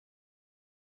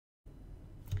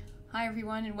Hi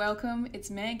everyone and welcome, it's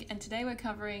Meg and today we're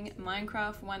covering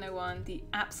Minecraft 101, the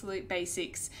absolute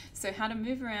basics. So how to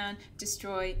move around,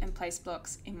 destroy and place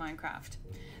blocks in Minecraft.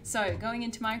 So going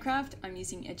into Minecraft, I'm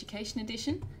using Education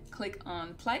Edition, click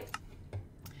on play.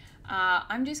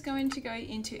 I'm just going to go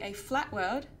into a flat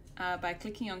world by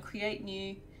clicking on create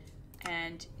new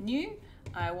and new.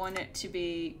 I want it to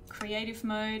be creative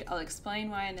mode, I'll explain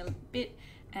why in a bit,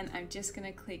 and I'm just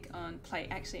going to click on play.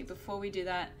 Actually, before we do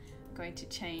that, going to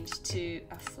change to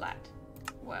a flat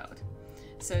world.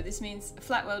 So this means a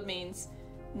flat world means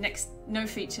no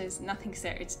features, nothing's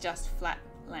there, it's just flat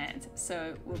land.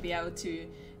 So we'll be able to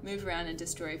move around and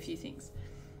destroy a few things.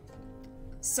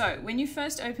 So when you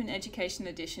first open Education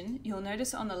Edition, you'll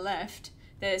notice on the left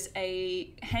there's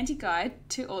a handy guide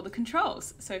to all the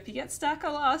controls. So if you get stuck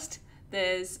or lost,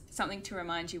 there's something to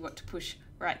remind you what to push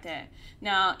right there.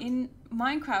 Now in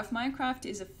Minecraft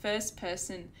is a first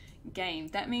person game.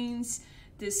 That means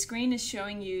the screen is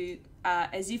showing you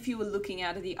as if you were looking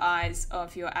out of the eyes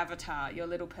of your avatar, your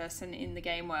little person in the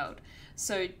game world.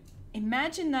 So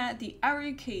imagine that the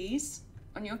arrow keys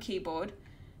on your keyboard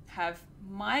have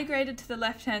migrated to the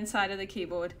left hand side of the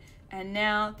keyboard, and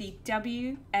now the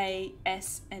W, A,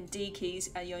 S and D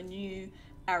keys are your new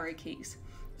arrow keys.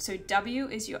 So W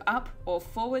is your up or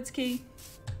forwards key,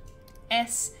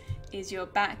 S is your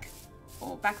back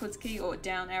or backwards key or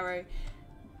down arrow,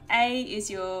 A is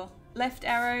your left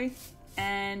arrow,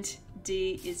 and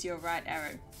D is your right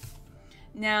arrow.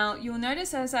 Now you'll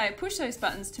notice as I push those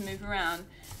buttons to move around,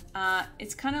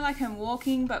 it's kind of like I'm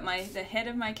walking, but the head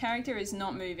of my character is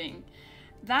not moving.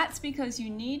 That's because you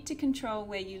need to control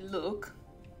where you look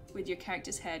with your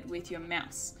character's head with your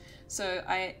mouse. So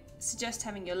I suggest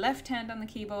having your left hand on the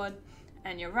keyboard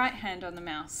and your right hand on the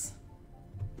mouse.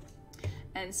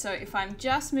 And so if I'm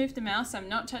just move the mouse, I'm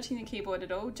not touching the keyboard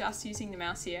at all, just using the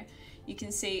mouse here, you can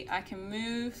see I can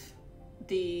move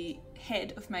the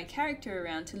head of my character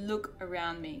around to look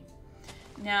around me.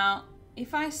 Now,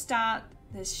 if I start,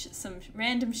 there's some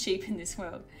random sheep in this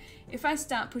world. If I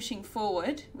start pushing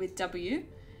forward with W,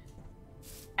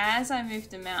 as I move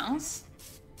the mouse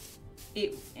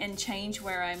and change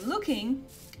where I'm looking,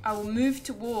 I will move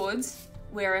towards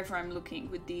wherever I'm looking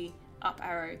with the up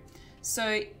arrow.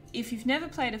 So if you've never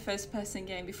played a first person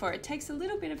game before, it takes a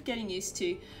little bit of getting used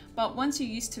to, but once you're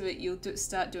used to it, you'll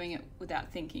start doing it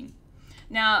without thinking.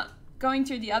 Now, going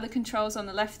through the other controls on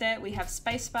the left there, we have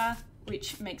spacebar,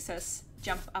 which makes us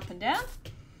jump up and down.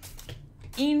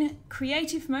 In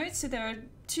creative mode, so there are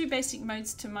two basic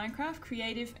modes to Minecraft,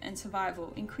 creative and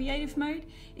survival. In creative mode,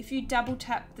 if you double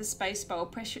tap the spacebar or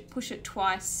push it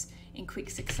twice in quick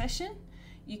succession,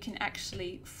 you can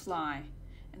actually fly.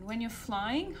 And when you're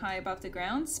flying high above the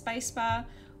ground, spacebar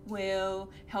will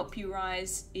help you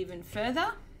rise even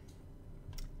further,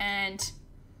 and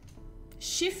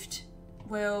shift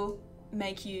will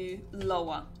make you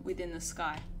lower within the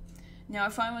sky. Now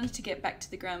if I wanted to get back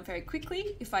to the ground very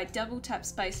quickly, if I double tap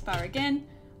spacebar again,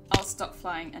 I'll stop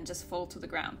flying and just fall to the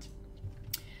ground.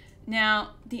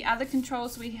 Now the other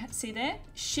controls we see there,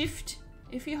 shift,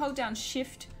 if you hold down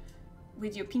shift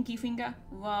with your pinky finger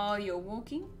while you're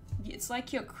walking, it's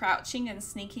like you're crouching and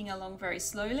sneaking along very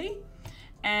slowly.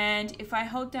 And if I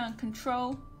hold down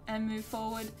control and move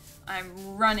forward, I'm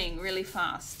running really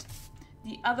fast.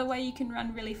 The other way you can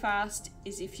run really fast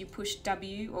is if you push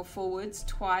W or forwards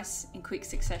twice in quick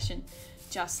succession,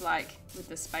 just like with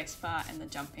the spacebar and the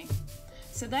jumping.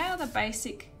 So they are the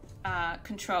basic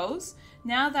controls.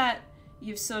 Now that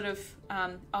you've sort of,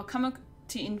 I'll come up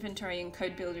to inventory and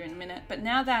code builder in a minute, but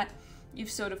now that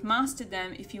you've sort of mastered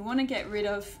them, if you want to get rid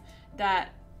of that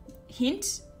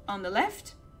hint on the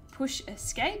left, push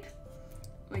escape.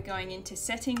 We're going into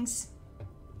settings,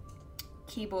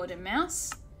 keyboard and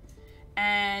mouse,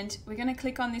 and we're going to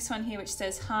click on this one here which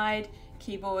says hide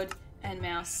keyboard and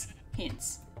mouse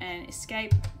hints, and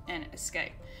escape and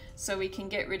escape. So we can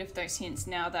get rid of those hints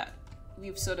now that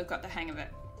we've sort of got the hang of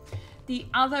it. The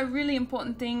other really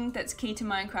important thing that's key to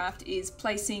Minecraft is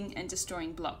placing and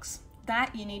destroying blocks.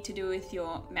 That you need to do with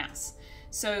your mouse.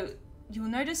 So you'll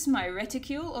notice my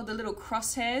reticule or the little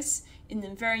crosshairs in the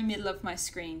very middle of my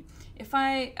screen. If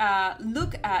I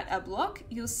look at a block,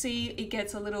 you'll see it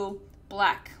gets a little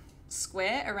black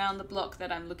square around the block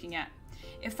that I'm looking at.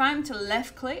 If I'm to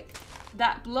left click,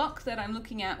 that block that I'm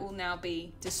looking at will now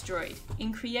be destroyed.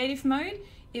 In creative mode,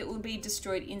 it will be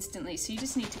destroyed instantly. So you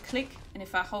just need to click, and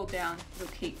if I hold down,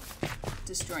 it'll keep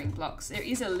destroying blocks. There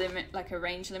is a limit, like a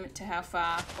range limit to how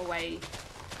far away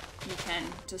you can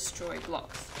destroy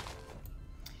blocks.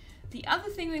 The other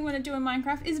thing we want to do in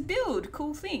Minecraft is build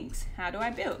cool things. How do I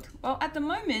build? Well, at the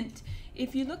moment,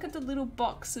 If you look at the little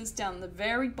boxes down the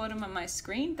very bottom of my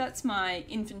screen, that's my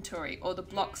inventory, or the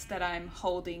blocks that I'm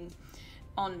holding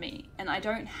on me, and I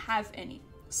don't have any.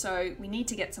 So we need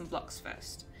to get some blocks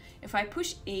first. If I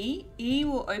push E, E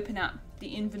will open up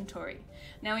the inventory.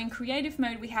 Now in creative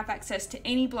mode, we have access to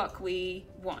any block we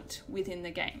want within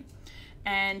the game.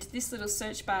 And this little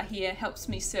search bar here helps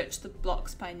me search the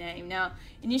blocks by name. Now,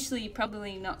 initially you're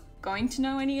probably not going to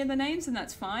know any of the names, and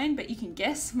that's fine, but you can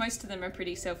guess. Most of them are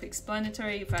pretty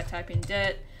self-explanatory. If I type in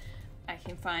dirt, I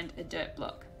can find a dirt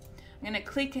block. I'm going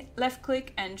to left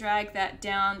click and drag that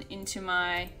down into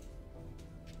my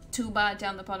toolbar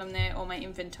down the bottom there, or my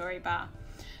inventory bar.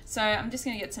 So I'm just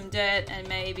going to get some dirt, and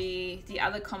maybe the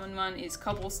other common one is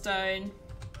cobblestone,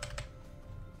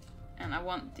 and I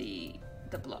want the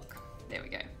block. There we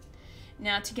go.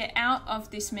 Now to get out of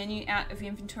this menu, out of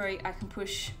inventory, I can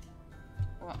push,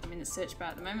 well, I'm in the search bar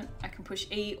at the moment, I can push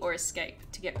E or escape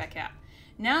to get back out.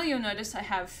 Now you'll notice I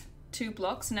have 2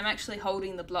 blocks, and I'm actually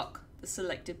holding the block, the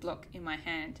selected block, in my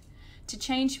hand. To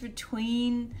change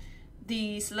between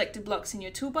the selected blocks in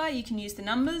your toolbar, you can use the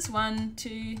numbers 1,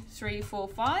 2, 3, 4,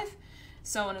 5,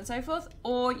 so on and so forth,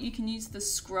 or you can use the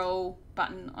scroll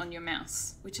button on your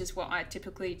mouse, which is what I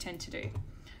typically tend to do.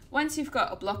 Once you've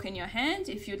got a block in your hand,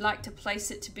 if you'd like to place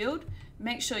it to build,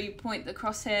 make sure you point the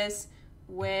crosshairs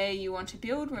where you want to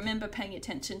build. Remember paying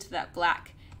attention to that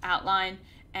black outline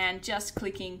and just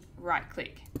clicking right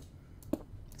click.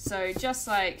 So just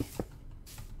like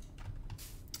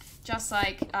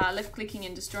left clicking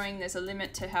and destroying, there's a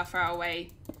limit to how far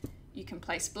away you can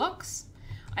place blocks.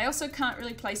 I also can't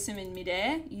really place them in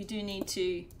midair. You do need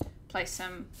to place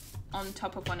them on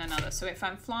top of one another. So if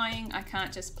I'm flying, I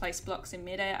can't just place blocks in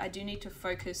midair. I do need to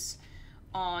focus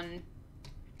on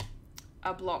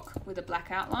a block with a black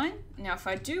outline. Now if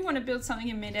I do want to build something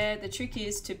in midair, the trick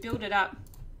is to build it up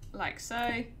like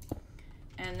so,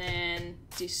 and then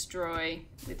destroy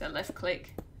with a left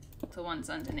click the ones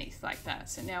underneath like that.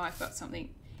 So now I've got something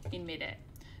in midair.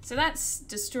 So that's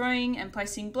destroying and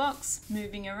placing blocks,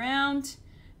 moving around,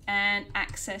 and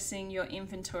accessing your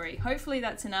inventory. Hopefully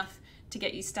that's enough to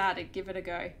get you started. Give it a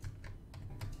go.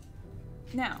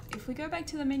 Now, if we go back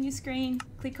to the menu screen,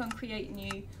 click on Create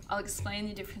New, I'll explain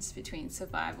the difference between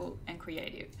survival and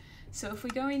creative. So if we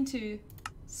go into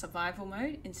survival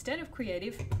mode instead of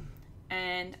creative,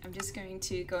 and I'm just going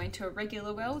to go into a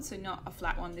regular world, so not a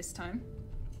flat one this time.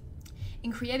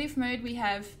 In creative mode, we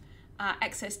have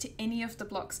access to any of the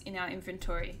blocks in our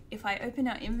inventory. If I open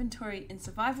our inventory in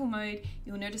survival mode,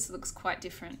 you'll notice it looks quite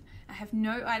different. I have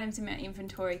no items in my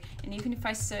inventory, and even if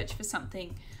I search for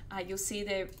something, you'll see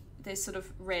they're sort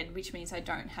of red, which means I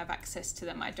don't have access to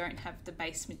them. I don't have the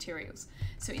base materials.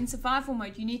 So in survival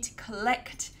mode, you need to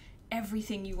collect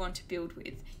everything you want to build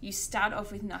with. You start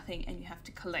off with nothing and you have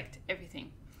to collect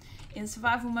everything. In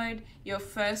survival mode, your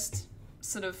first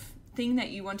sort of thing that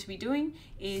you want to be doing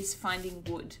is finding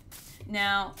wood.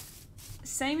 Now,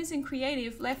 same as in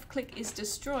creative, left click is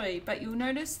destroy, but you'll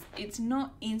notice it's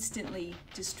not instantly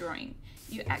destroying.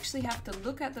 You actually have to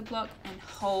look at the block and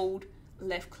hold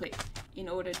left click in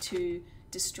order to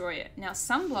destroy it. Now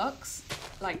some blocks,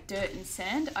 like dirt and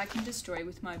sand, I can destroy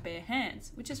with my bare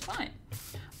hands, which is fine.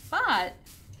 But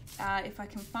if I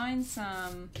can find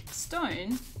some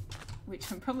stone,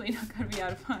 which I'm probably not going to be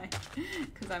able to find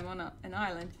because I'm on an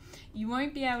island, you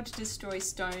won't be able to destroy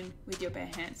stone with your bare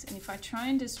hands. And if I try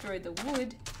and destroy the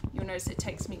wood, you'll notice it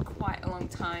takes me quite a long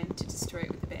time to destroy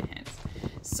it with the bare hands.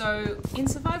 So in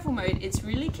survival mode, it's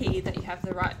really key that you have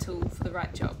the right tool for the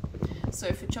right job.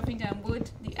 So for chopping down wood,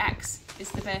 the axe is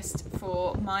the best.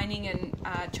 For mining and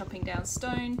chopping down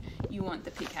stone, you want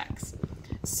the pickaxe.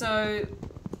 So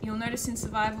you'll notice in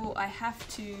survival, I have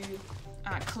to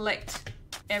collect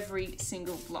every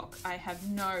single block. I have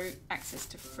no access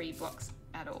to free blocks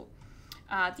at all.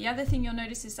 The other thing you'll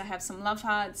notice is I have some love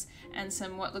hearts and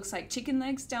some what looks like chicken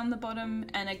legs down the bottom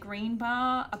and a green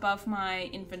bar above my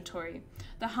inventory.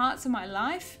 The hearts are my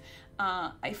life.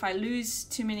 If I lose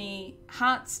too many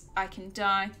hearts, I can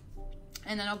die,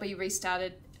 and then I'll be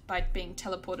restarted by being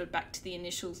teleported back to the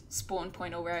initial spawn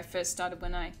point, or where I first started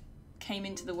when I came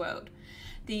into the world.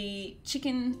 The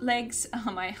chicken legs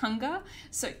are my hunger,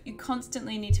 so you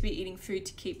constantly need to be eating food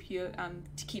to keep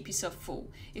yourself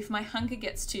full. If my hunger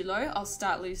gets too low, I'll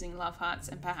start losing love hearts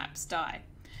and perhaps die.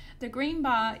 The green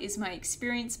bar is my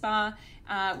experience bar,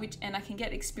 and I can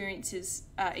get experience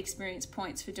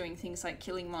points for doing things like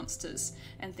killing monsters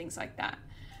and things like that.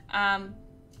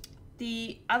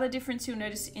 The other difference you'll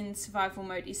notice in survival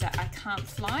mode is that I can't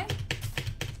fly,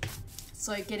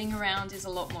 so getting around is a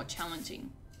lot more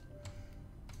challenging.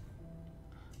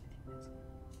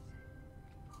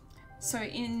 So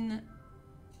in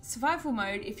survival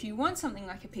mode, if you want something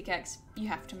like a pickaxe, you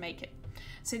have to make it.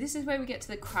 So this is where we get to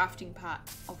the crafting part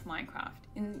of Minecraft.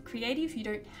 In creative, you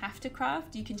don't have to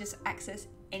craft, you can just access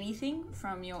anything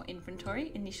from your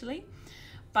inventory initially.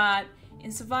 But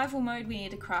in survival mode, we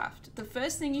need to craft. The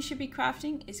first thing you should be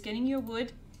crafting is getting your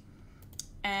wood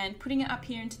and putting it up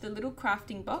here into the little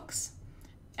crafting box.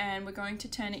 And we're going to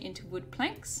turn it into wood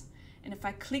planks. And if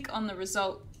I click on the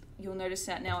result, you'll notice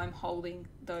that now I'm holding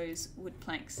those wood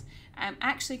planks. I'm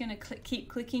actually going to keep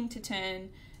clicking to turn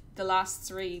the last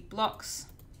 3 blocks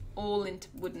all into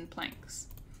wooden planks.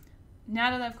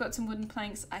 Now that I've got some wooden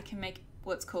planks, I can make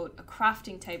what's called a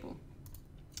crafting table.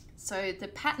 So the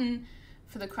pattern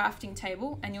for the crafting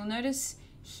table, and you'll notice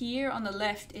here on the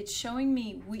left, it's showing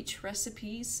me which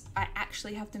recipes I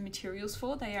actually have the materials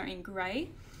for. They are in grey.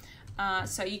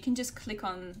 So you can just click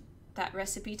on that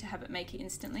recipe to have it make it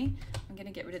instantly. I'm going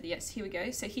to get rid of the yes. Here we go.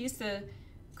 So here's the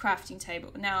crafting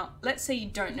table. Now, let's say you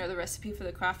don't know the recipe for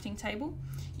the crafting table.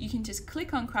 You can just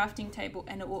click on crafting table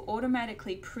and it will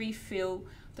automatically pre-fill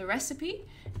the recipe.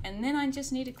 And then I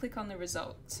just need to click on the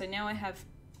result. So now I have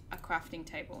a crafting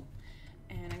table.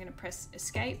 And I'm going to press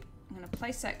escape. I'm going to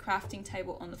place that crafting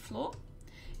table on the floor.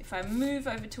 If I move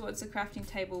over towards the crafting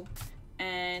table,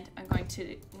 and I'm going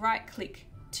to right click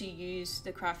to use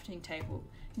the crafting table.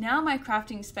 Now my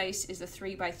crafting space is a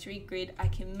 3x3 grid. I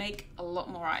can make a lot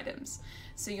more items.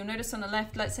 So you'll notice on the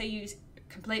left, let's say you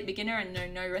complete beginner and know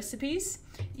no recipes.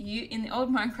 In the old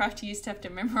Minecraft, you used to have to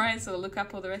memorize or look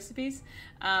up all the recipes.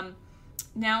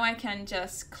 Now I can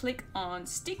just click on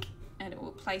stick and it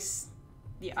will place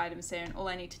the items there, and all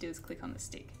I need to do is click on the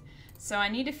stick. So I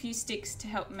need a few sticks to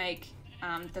help make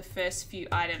the first few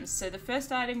items. So the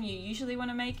first item you usually want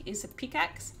to make is a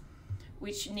pickaxe,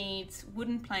 which needs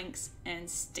wooden planks and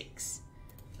sticks.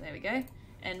 So there we go.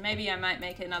 And maybe I might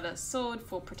make another sword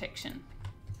for protection.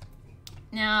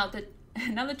 Now,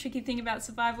 another tricky thing about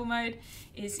survival mode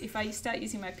is if I start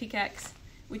using my pickaxe,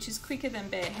 which is quicker than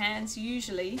bare hands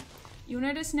usually, you'll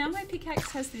notice now my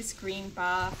pickaxe has this green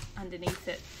bar underneath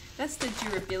it. That's the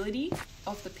durability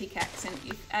of the pickaxe, and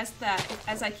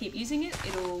as I keep using it,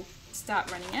 it'll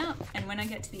start running out, and when I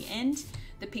get to the end,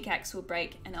 the pickaxe will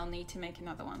break and I'll need to make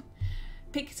another one.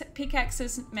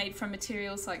 Pickaxes made from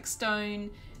materials like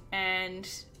stone and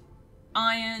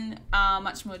iron are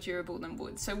much more durable than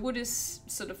wood. So wood is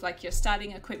sort of like your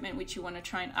starting equipment, which you want to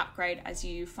try and upgrade as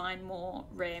you find more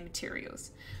rare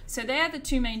materials. So they are the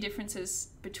 2 main differences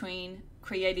between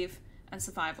creative and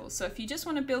survival. So if you just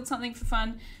want to build something for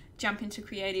fun, jump into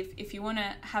creative. If you want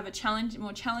to have a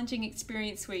more challenging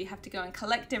experience where you have to go and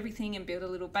collect everything and build a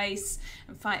little base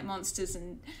and fight monsters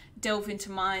and delve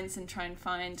into mines and try and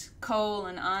find coal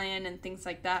and iron and things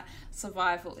like that,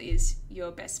 survival is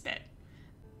your best bet.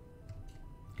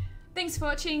 Thanks for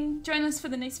watching. Join us for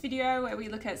the next video where we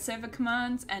look at server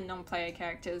commands and non-player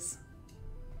characters.